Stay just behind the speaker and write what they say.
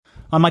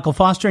I'm Michael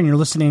Foster, and you're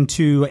listening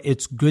to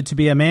It's Good to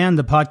Be a Man,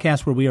 the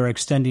podcast where we are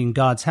extending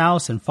God's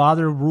house and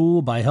father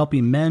rule by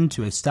helping men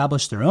to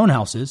establish their own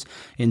houses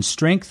in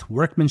strength,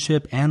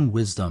 workmanship, and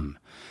wisdom.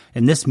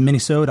 In this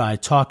minisode, I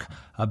talk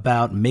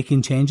about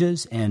making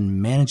changes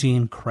and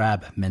managing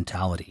crab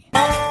mentality.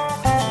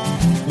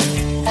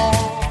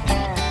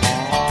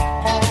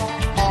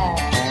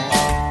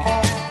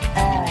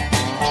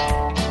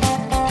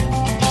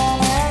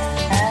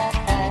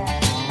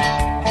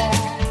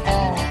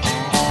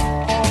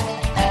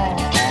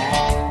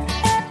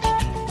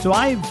 So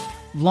I've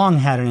long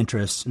had an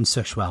interest in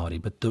sexuality,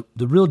 but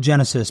the real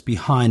genesis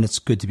behind It's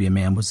Good to Be a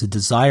Man was the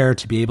desire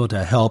to be able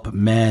to help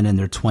men in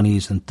their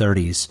 20s and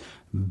 30s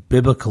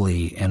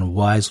biblically and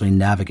wisely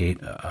navigate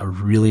a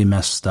really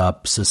messed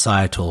up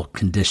societal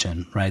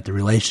condition, right? The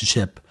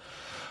relationship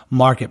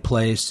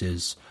marketplace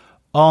is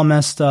all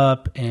messed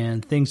up,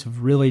 and things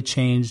have really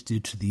changed due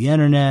to the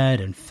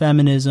internet and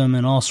feminism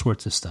and all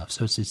sorts of stuff.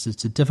 So it's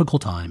a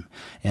difficult time,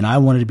 and I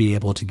wanted to be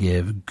able to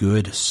give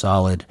good,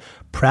 solid,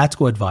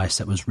 practical advice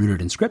that was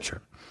rooted in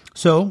Scripture.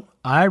 So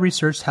I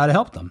researched how to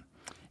help them.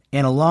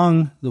 And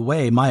along the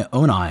way, my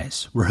own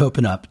eyes were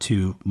opened up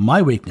to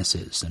my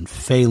weaknesses and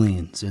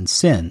failings and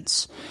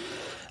sins.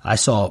 I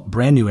saw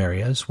brand new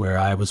areas where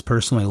I was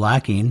personally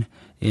lacking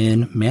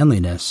in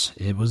manliness.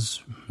 It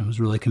was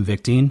really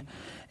convicting.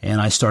 And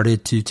I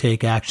started to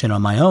take action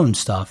on my own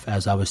stuff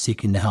as I was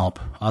seeking to help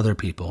other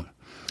people.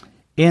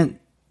 And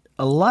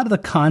a lot of the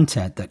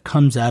content that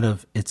comes out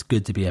of It's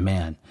Good to Be a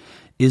Man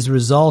is a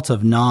result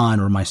of Non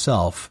or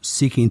myself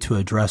seeking to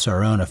address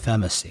our own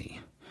effeminacy.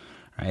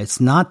 Right?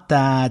 It's not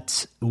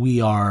that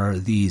we are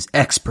these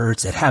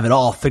experts that have it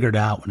all figured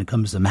out when it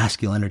comes to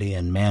masculinity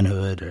and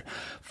manhood or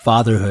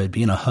fatherhood,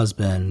 being a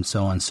husband,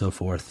 so on and so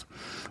forth.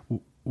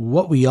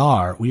 What we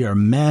are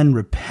men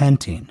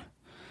repenting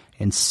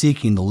and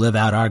seeking to live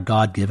out our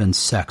God-given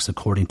sex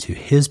according to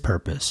His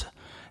purpose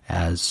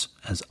as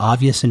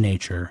obvious in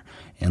nature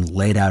and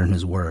laid out in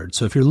His Word.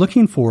 So if you're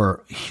looking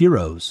for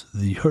heroes,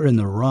 you're in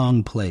the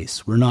wrong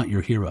place. We're not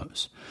your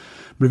heroes.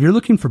 But if you're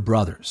looking for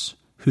brothers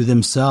who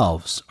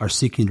themselves are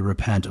seeking to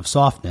repent of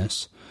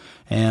softness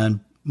and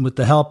with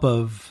the help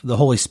of the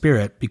Holy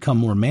Spirit become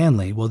more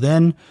manly, well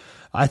then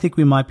I think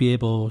we might be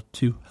able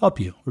to help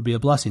you or be a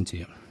blessing to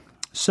you.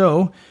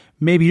 So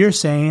maybe you're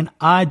saying,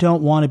 I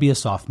don't want to be a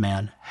soft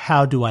man.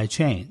 How do I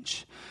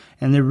change?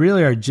 And there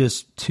really are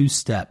just two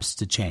steps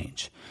to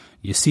change.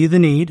 You see the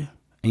need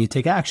and you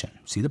take action.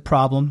 See the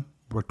problem,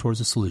 work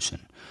towards a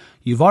solution.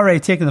 You've already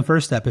taken the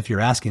first step if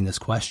you're asking this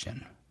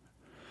question.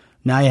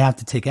 Now you have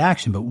to take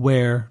action, but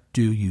where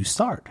do you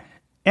start?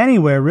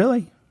 Anywhere,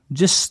 really.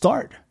 Just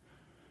start.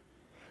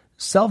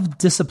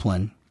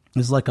 Self-discipline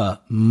is like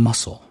a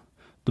muscle.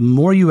 The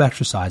more you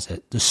exercise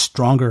it, the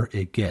stronger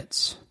it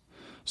gets.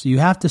 So you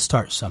have to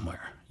start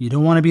somewhere. You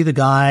don't want to be the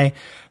guy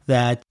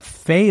that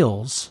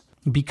fails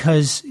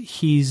because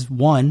he's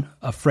one,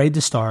 afraid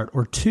to start,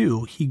 or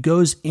two, he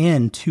goes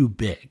in too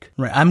big.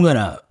 Right? I'm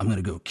gonna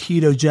go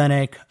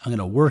ketogenic. I'm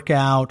gonna work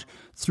out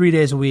 3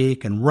 days a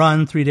week and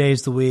run 3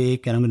 days a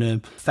week, and I'm gonna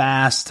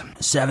fast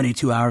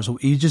 72 hours a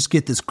week. You just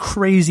get this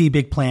crazy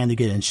big plan to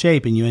get in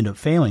shape, and you end up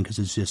failing because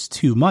it's just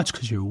too much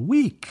because you're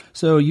weak.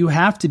 So you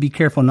have to be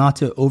careful not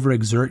to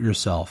overexert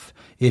yourself.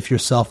 If your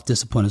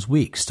self-discipline is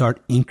weak,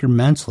 start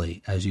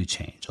incrementally as you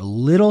change. A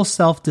little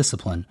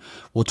self-discipline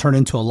will turn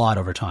into a lot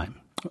over time.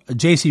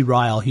 J.C.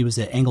 Ryle, he was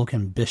an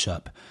Anglican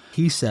bishop.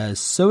 He says,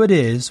 so it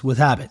is with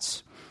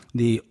habits.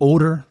 The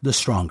older, the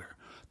stronger.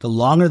 The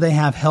longer they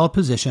have held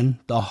position,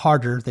 the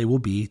harder they will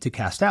be to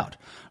cast out.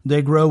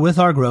 They grow with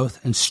our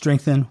growth and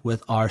strengthen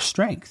with our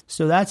strength.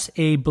 So that's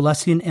a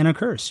blessing and a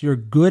curse. Your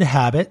good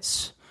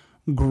habits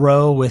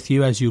grow with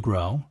you as you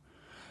grow,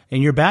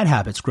 and your bad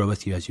habits grow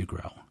with you as you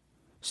grow.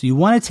 So you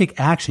want to take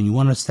action. You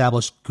want to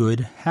establish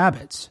good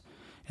habits.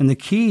 And the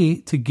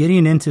key to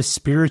getting into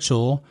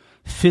spiritual,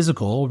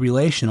 physical,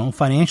 relational,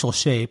 financial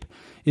shape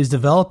is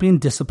developing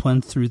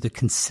discipline through the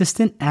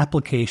consistent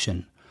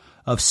application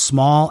of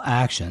small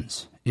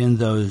actions in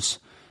those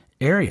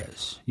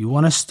areas. You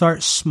want to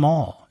start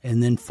small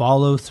and then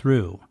follow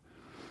through.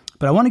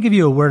 But I want to give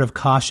you a word of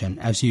caution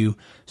as you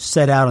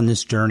set out on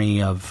this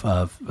journey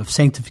of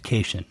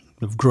sanctification,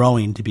 of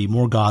growing to be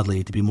more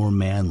godly, to be more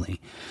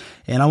manly.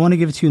 And I want to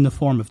give it to you in the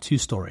form of two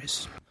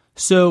stories.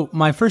 So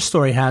my first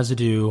story has to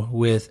do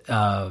with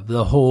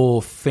the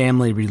whole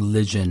family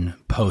religion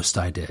post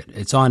I did.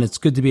 It's on It's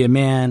Good to Be a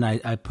Man.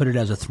 I put it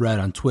as a thread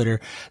on Twitter.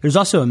 There's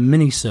also a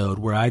mini-sode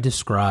where I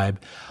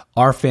describe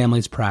our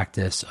family's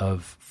practice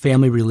of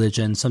family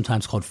religion,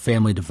 sometimes called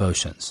family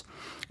devotions.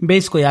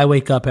 Basically, I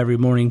wake up every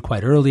morning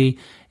quite early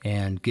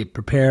and get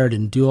prepared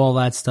and do all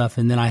that stuff.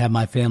 And then I have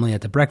my family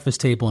at the breakfast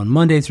table, and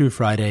Monday through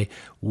Friday,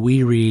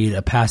 we read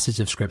a passage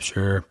of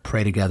Scripture,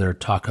 pray together,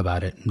 talk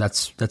about it. And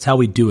that's how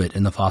we do it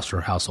in the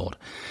Foster household.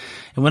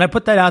 And when I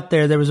put that out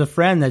there was a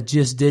friend that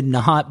just did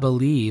not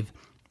believe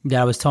that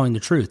I was telling the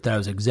truth, that I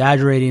was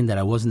exaggerating, that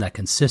I wasn't that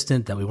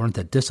consistent, that we weren't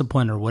that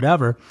disciplined or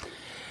whatever.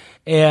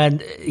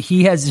 And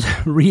he has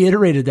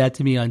reiterated that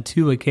to me on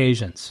 2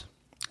 occasions.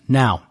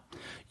 Now,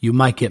 you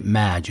might get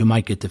mad. You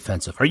might get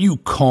defensive. Are you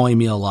calling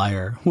me a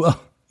liar?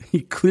 Well, he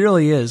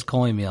clearly is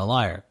calling me a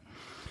liar.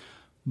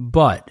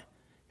 But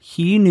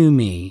he knew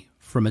me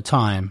from a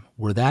time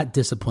where that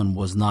discipline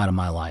was not in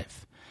my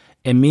life.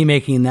 And me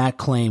making that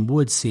claim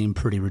would seem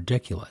pretty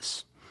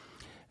ridiculous.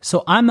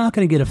 So I'm not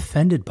going to get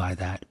offended by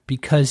that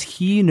because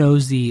he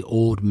knows the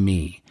old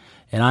me.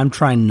 And I'm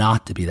trying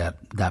not to be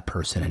that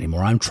person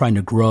anymore. I'm trying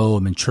to grow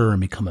and mature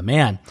and become a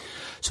man.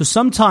 So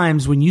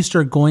sometimes when you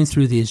start going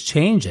through these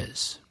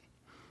changes,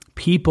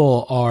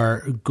 people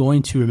are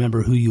going to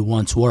remember who you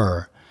once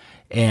were.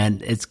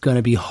 And it's going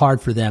to be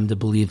hard for them to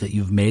believe that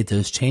you've made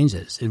those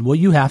changes. And what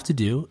you have to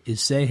do is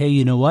say, hey,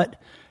 you know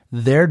what?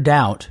 Their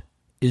doubt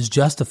is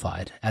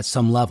justified at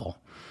some level,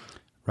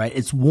 right?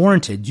 It's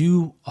warranted.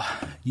 You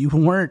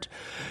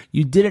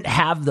didn't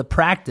have the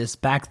practice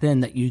back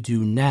then that you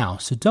do now.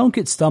 So don't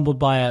get stumbled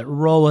by it.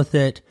 Roll with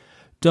it.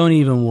 Don't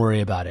even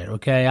worry about it,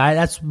 okay?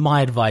 That's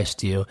my advice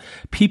to you.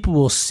 People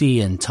will see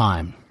in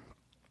time.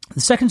 The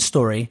second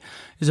story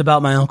is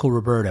about my Uncle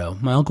Roberto.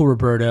 My Uncle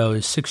Roberto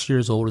is 6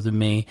 years older than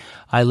me.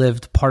 I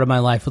lived part of my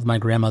life with my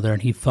grandmother,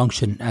 and he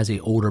functioned as an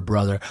older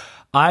brother.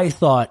 I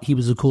thought he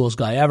was the coolest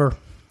guy ever.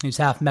 He's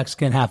half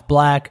Mexican, half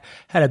black,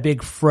 had a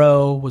big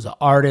fro, was an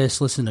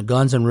artist, listened to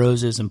Guns N'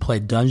 Roses, and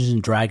played Dungeons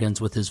and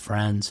Dragons with his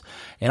friends.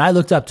 And I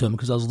looked up to him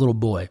because I was a little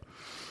boy.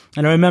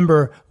 And I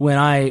remember when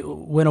I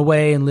went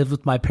away and lived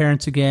with my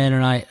parents again,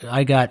 and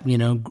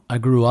I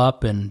grew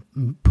up and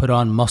put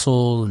on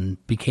muscle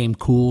and became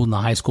cool in the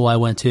high school I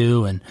went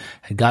to and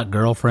had got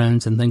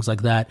girlfriends and things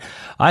like that.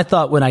 I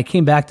thought when I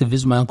came back to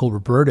visit my Uncle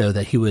Roberto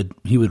that he would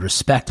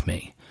respect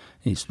me.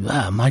 He's,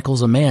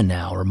 Michael's a man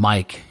now, or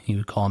Mike, he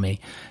would call me.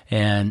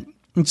 And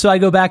so I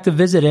go back to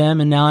visit him,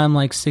 and now I'm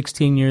like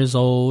 16 years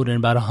old and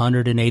about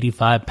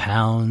 185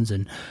 pounds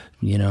and,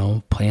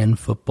 playing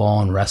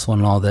football and wrestling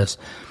and all this.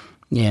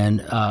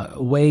 And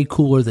way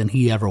cooler than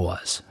he ever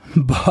was.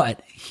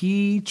 But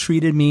he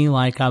treated me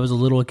like I was a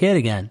little kid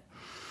again.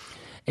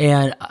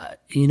 And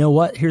you know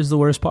what? Here's the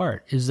worst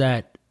part, is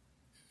that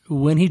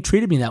when he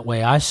treated me that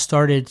way, I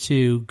started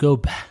to go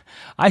back.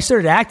 I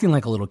started acting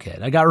like a little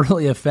kid. I got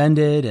really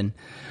offended and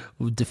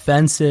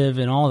defensive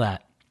and all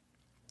that.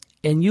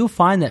 And you'll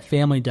find that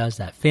family does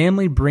that.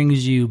 Family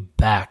brings you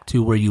back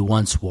to where you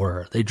once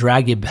were. They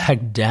drag you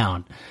back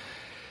down.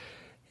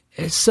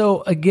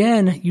 So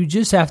again, you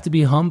just have to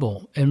be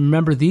humble. And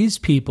remember, these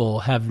people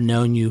have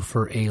known you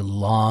for a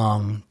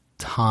long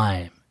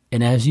time.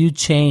 And as you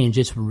change,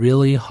 it's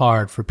really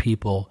hard for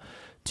people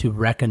to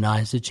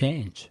recognize the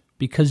change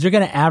because they're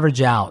going to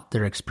average out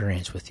their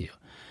experience with you.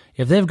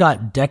 If they've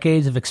got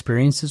decades of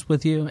experiences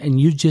with you and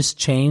you just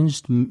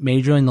changed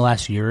majorly in the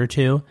last year or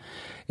two,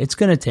 it's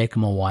going to take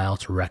them a while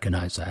to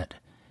recognize that.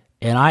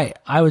 And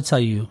I would tell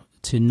you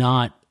to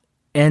not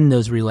end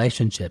those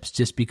relationships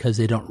just because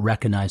they don't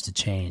recognize the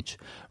change.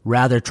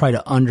 Rather, try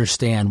to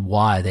understand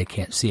why they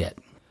can't see it.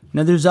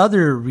 Now, there's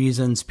other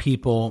reasons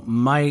people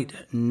might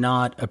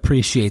not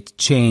appreciate the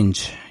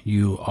change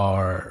you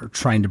are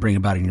trying to bring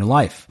about in your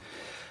life.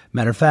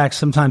 Matter of fact,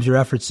 sometimes your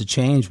efforts to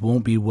change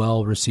won't be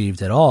well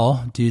received at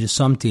all due to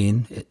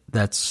something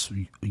that's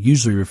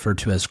usually referred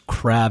to as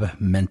crab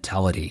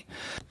mentality.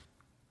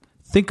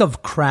 Think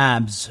of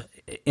crabs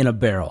in a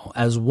barrel.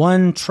 As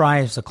one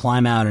tries to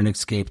climb out and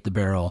escape the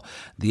barrel,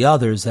 the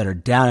others that are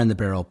down in the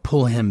barrel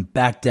pull him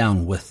back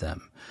down with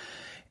them.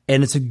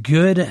 And it's a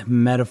good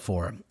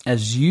metaphor.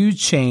 As you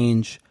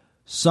change,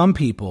 some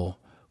people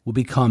will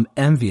become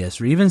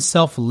envious or even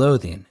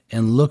self-loathing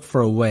and look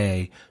for a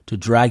way to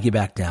drag you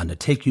back down, to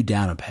take you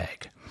down a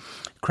peg.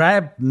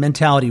 Crab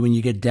mentality, when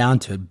you get down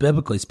to it,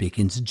 biblically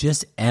speaking, is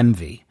just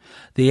envy.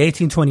 The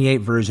 1828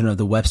 version of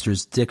the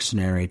Webster's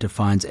Dictionary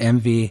defines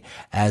envy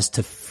as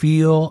to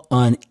feel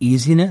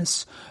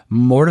uneasiness,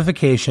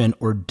 mortification,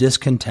 or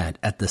discontent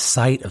at the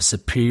sight of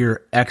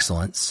superior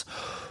excellence,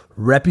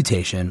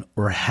 reputation,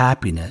 or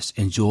happiness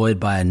enjoyed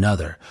by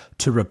another,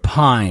 to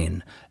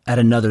repine at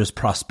another's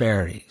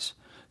prosperities.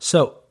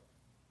 So,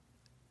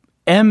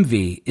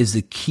 envy is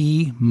the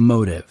key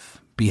motive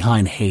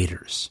behind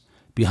haters,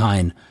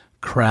 behind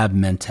crab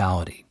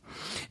mentality.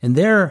 And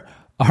there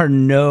are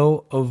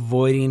no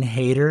avoiding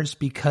haters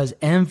because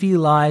envy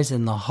lies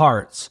in the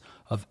hearts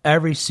of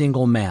every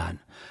single man.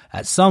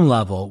 At some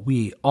level,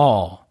 we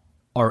all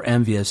are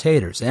envious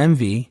haters.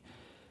 Envy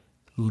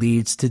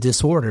leads to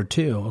disorder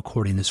too,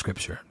 according to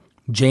Scripture.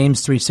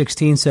 James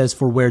 3:16 says,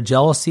 "For where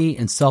jealousy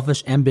and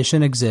selfish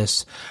ambition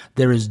exists,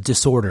 there is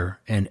disorder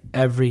and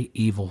every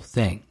evil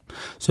thing."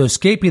 So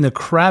escaping the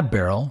crab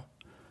barrel,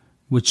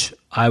 which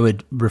I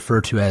would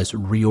refer to as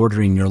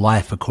reordering your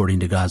life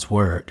according to God's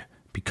word,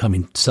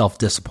 becoming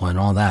self-disciplined,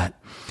 all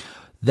that,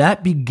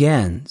 that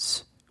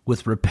begins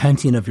with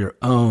repenting of your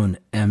own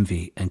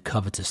envy and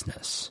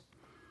covetousness.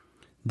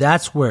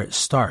 That's where it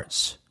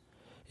starts.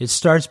 It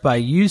starts by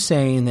you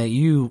saying that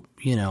you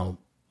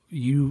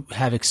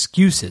have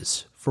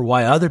excuses for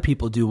why other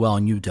people do well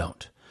and you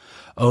don't.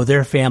 Oh,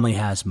 their family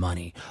has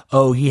money.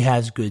 Oh, he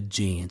has good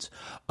genes.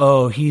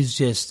 Oh, he's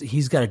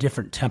got a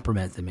different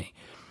temperament than me.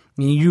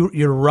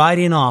 You're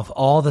writing off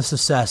all the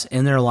success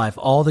in their life,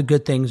 all the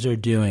good things they're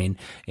doing,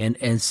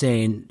 and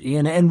saying,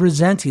 and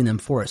resenting them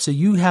for it. So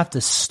you have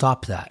to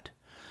stop that.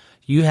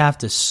 You have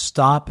to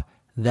stop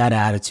that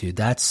attitude.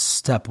 That's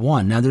step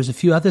one. Now, there's a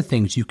few other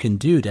things you can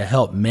do to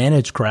help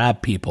manage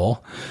crab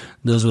people,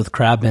 those with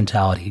crab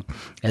mentality,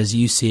 as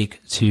you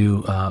seek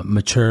to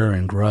mature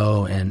and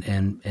grow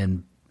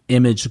and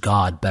image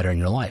God better in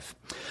your life.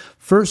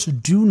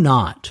 First, do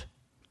not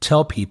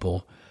tell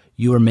people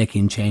you are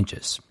making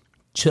changes.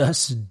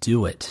 Just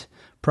do it.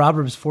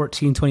 Proverbs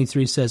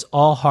 14:23 says,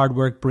 all hard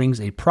work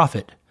brings a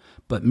profit,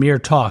 but mere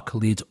talk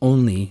leads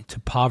only to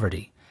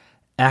poverty.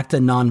 Acta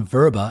non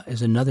verba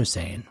is another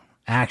saying.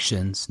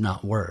 Actions,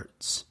 not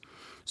words.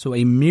 So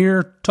a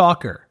mere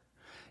talker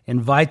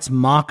invites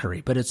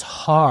mockery, but it's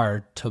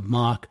hard to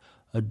mock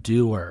a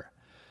doer.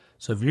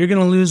 So if you're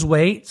going to lose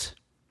weight,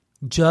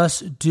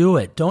 just do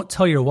it. Don't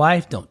tell your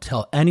wife. Don't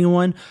tell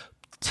anyone.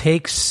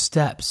 Take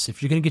steps.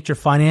 If you're going to get your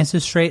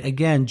finances straight,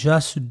 again,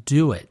 just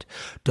do it.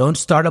 Don't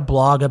start a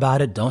blog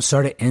about it. Don't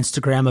start an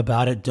Instagram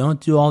about it. Don't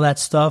do all that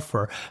stuff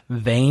for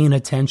vain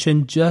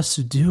attention.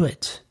 Just do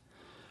it.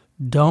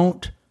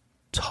 Don't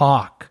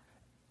talk.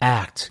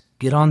 Act.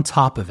 Get on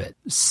top of it.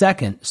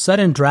 Second,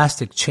 sudden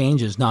drastic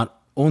changes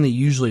not only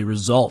usually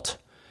result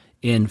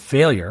in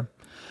failure,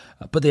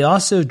 but they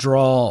also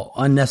draw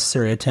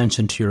unnecessary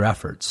attention to your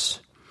efforts.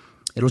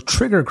 It'll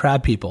trigger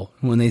crab people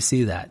when they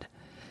see that.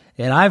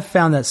 And I've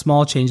found that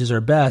small changes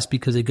are best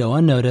because they go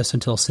unnoticed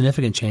until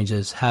significant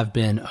changes have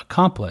been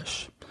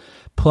accomplished.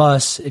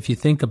 Plus, if you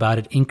think about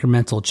it,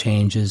 incremental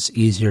change is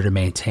easier to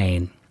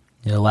maintain.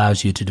 It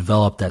allows you to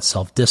develop that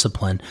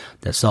self-discipline,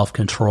 that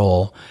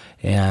self-control,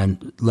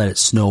 and let it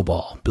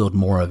snowball, build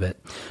more of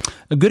it.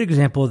 A good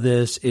example of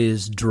this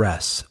is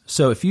dress.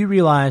 So if you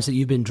realize that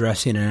you've been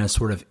dressing in a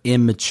sort of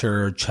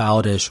immature,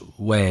 childish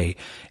way,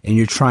 and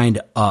you're trying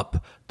to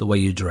up the way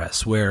you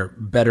dress, wear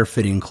better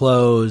fitting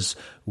clothes,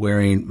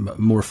 wearing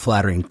more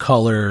flattering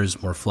colors,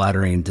 more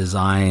flattering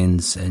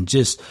designs, and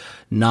just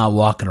not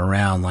walking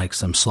around like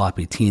some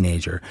sloppy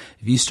teenager.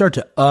 If you start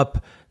to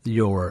up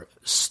your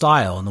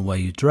style and the way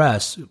you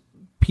dress,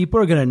 people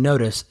are going to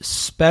notice,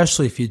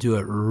 especially if you do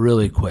it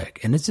really quick.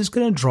 And it's just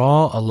going to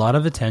draw a lot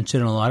of attention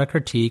and a lot of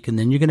critique. And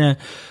then you're going to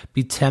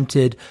be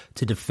tempted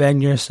to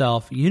defend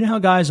yourself. You know how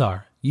guys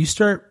are. You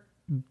start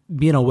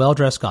being a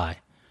well-dressed guy,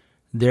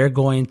 they're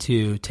going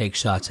to take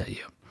shots at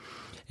you.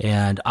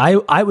 And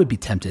I would be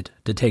tempted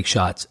to take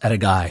shots at a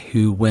guy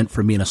who went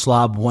from being a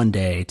slob one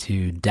day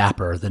to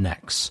dapper the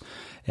next.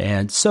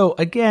 And so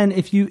again,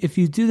 if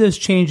you do those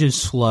changes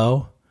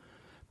slow,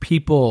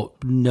 people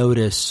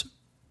notice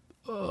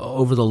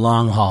over the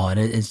long haul, and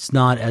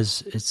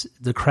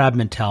the crab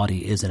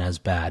mentality isn't as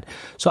bad.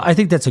 So I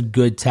think that's a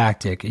good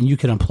tactic, and you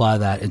can apply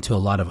that into a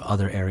lot of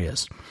other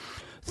areas.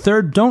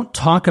 Third, don't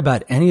talk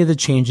about any of the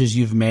changes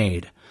you've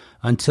made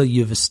until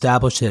you've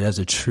established it as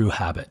a true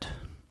habit.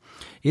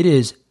 It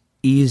is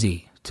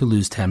easy to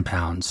lose 10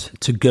 pounds,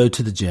 to go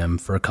to the gym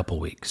for a couple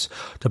weeks,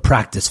 to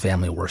practice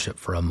family worship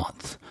for a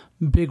month.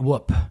 Big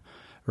whoop,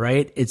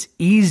 right? It's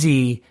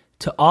easy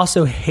to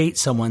also hate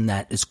someone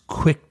that is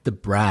quick to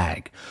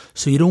brag.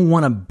 So you don't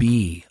want to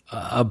be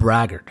a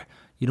braggart.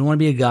 You don't want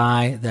to be a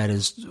guy that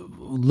is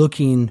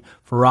looking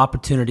for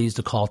opportunities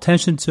to call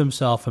attention to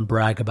himself and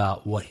brag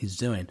about what he's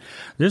doing.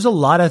 There's a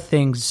lot of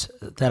things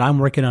that I'm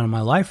working on in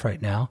my life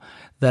right now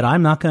that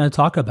I'm not going to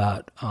talk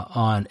about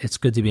on It's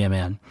Good to Be a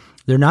Man.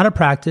 They're not a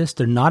practice.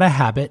 They're not a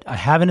habit. I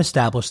haven't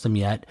established them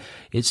yet.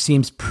 It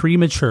seems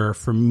premature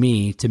for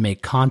me to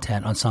make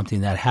content on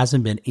something that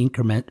hasn't been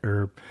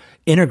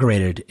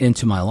integrated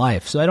into my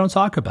life. So I don't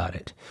talk about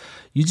it.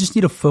 You just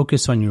need to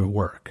focus on your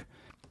work.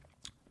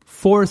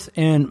 Fourth,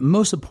 and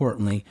most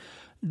importantly,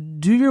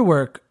 do your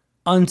work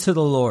unto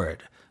the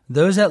Lord.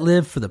 Those that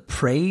live for the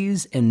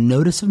praise and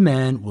notice of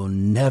men will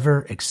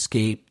never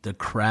escape the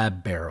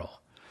crab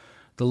barrel.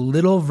 The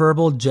little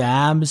verbal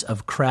jabs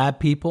of crab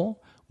people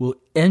will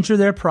injure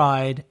their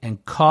pride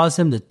and cause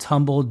them to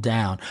tumble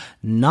down.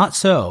 Not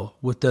so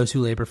with those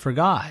who labor for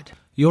God.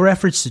 Your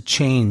efforts to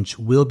change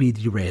will be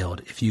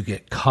derailed if you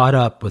get caught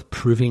up with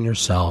proving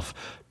yourself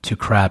to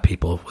crab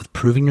people, with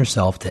proving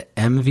yourself to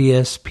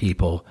envious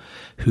people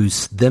who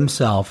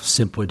themselves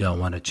simply don't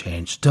want to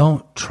change.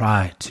 Don't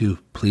try to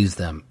please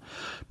them.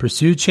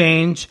 Pursue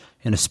change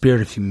in a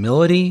spirit of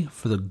humility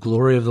for the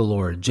glory of the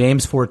Lord.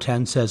 James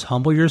 4:10 says,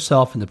 humble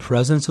yourself in the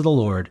presence of the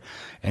Lord,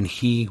 and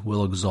he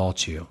will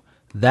exalt you.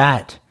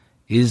 That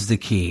is the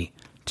key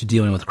to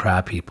dealing with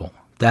crab people.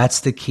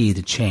 That's the key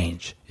to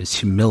change, is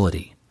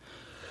humility.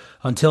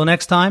 Until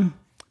next time,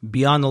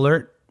 be on the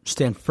alert,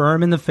 stand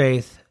firm in the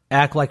faith,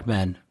 act like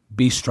men,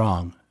 be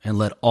strong, and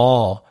let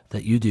all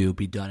that you do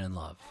be done in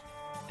love.